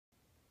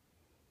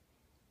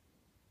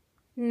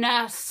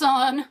Now,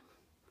 son,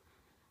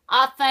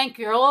 I think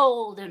you're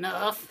old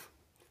enough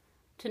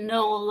to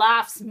know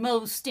life's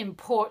most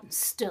important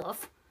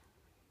stuff.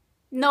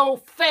 No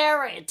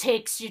fairy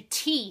takes your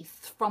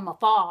teeth from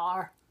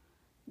afar.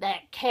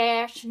 That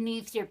cash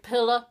neath your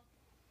pillow,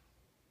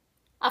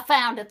 I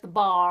found at the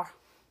bar.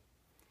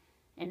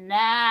 And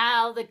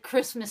now that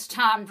Christmas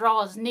time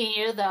draws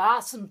near, there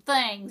are some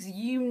things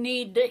you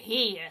need to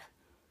hear.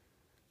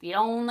 The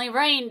only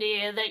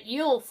reindeer that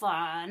you'll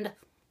find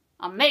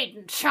are made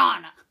in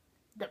China,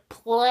 the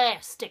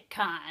plastic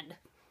kind.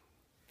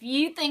 If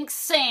you think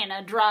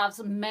Santa drives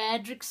a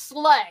magic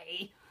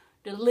sleigh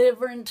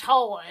delivering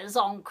toys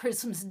on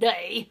Christmas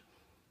Day,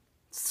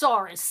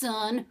 sorry,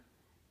 son,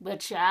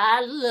 but you're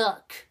out of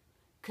luck,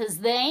 'cause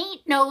they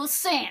ain't no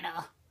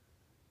Santa,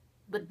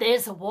 but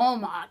there's a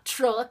Walmart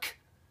truck.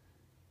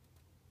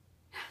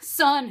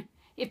 Son,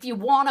 if you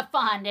want to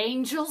find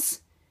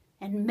angels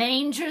and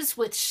mangers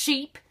with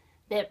sheep,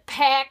 they're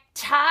packed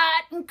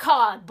tight in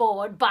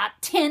cardboard by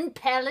 10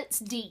 pallets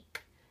deep.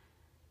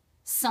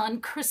 Son,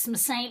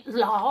 Christmas ain't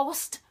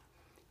lost.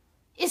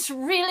 It's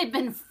really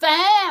been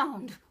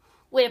found,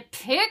 where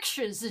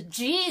pictures of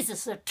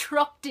Jesus are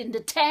trucked into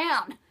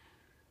town.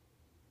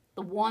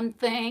 The one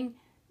thing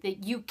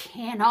that you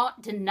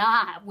cannot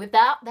deny,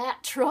 without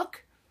that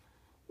truck,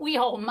 we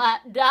all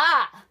might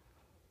die.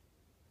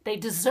 They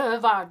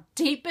deserve our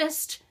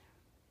deepest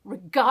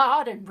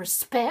regard and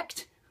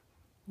respect.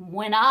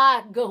 When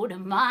I go to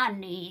my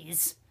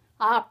knees,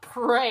 I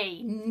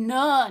pray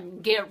none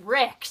get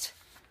wrecked.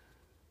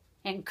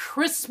 And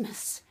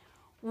Christmas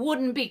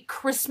wouldn't be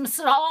Christmas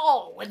at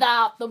all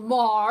without the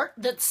mart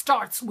that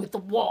starts with the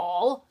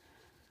wall.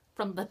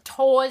 From the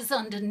toys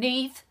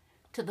underneath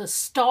to the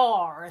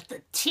star at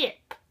the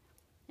tip,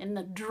 and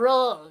the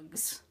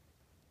drugs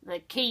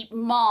that keep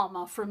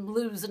Mama from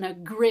losing her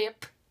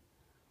grip.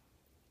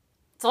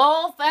 It's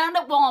all found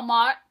at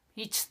Walmart,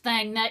 each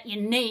thing that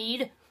you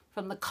need,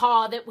 from the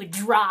car that we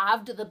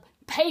drive to the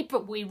paper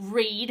we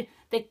read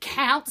that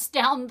counts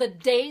down the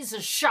days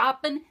of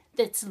shopping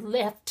that's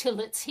left till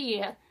it's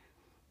here.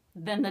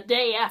 Then the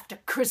day after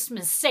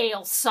Christmas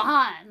sale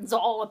signs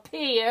all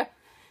appear.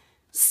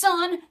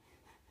 Son,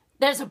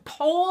 there's a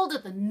pole to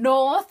the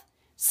north,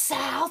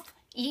 south,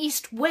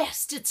 east,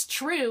 west, it's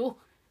true.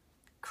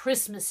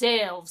 Christmas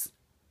elves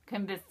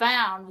can be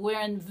found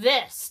wearing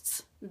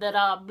vests that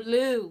are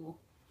blue.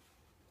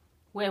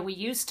 Where we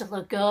used to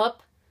look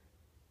up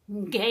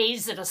and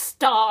gaze at a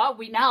star,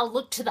 we now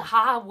look to the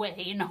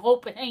highway and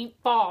hope it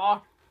ain't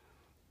far.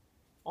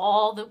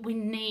 All that we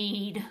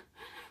need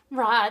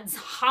rides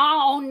high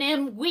on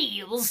them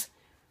wheels,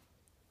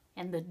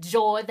 and the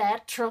joy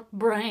that truck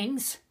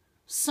brings,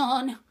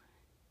 son,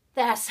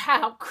 that's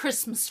how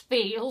Christmas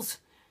feels.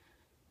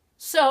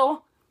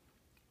 So,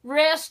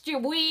 rest your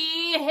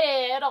wee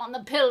head on the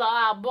pillow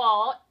I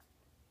bought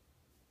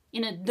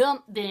in a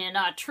dump bin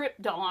I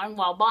tripped on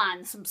while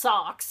buying some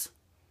socks,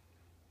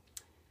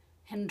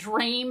 and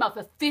dream of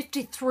a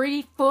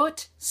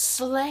 53-foot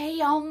sleigh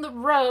on the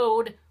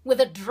road with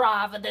a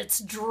driver that's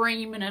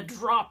dreaming of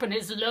dropping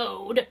his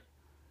load,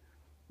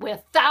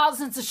 where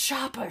thousands of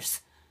shoppers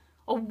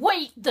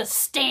await the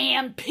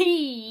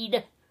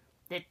stampede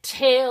that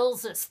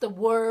tells us the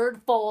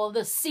word for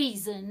the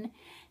season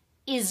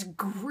is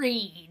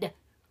greed.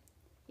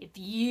 If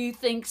you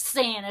think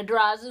Santa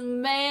drives a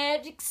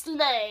magic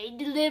sleigh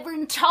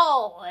delivering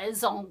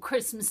toys on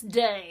Christmas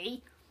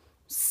Day,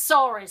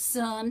 sorry,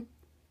 son,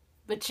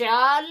 but you're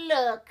out of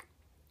luck,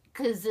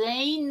 'cause there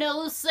ain't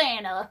no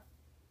Santa,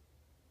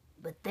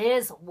 but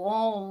there's a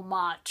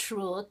Walmart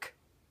truck.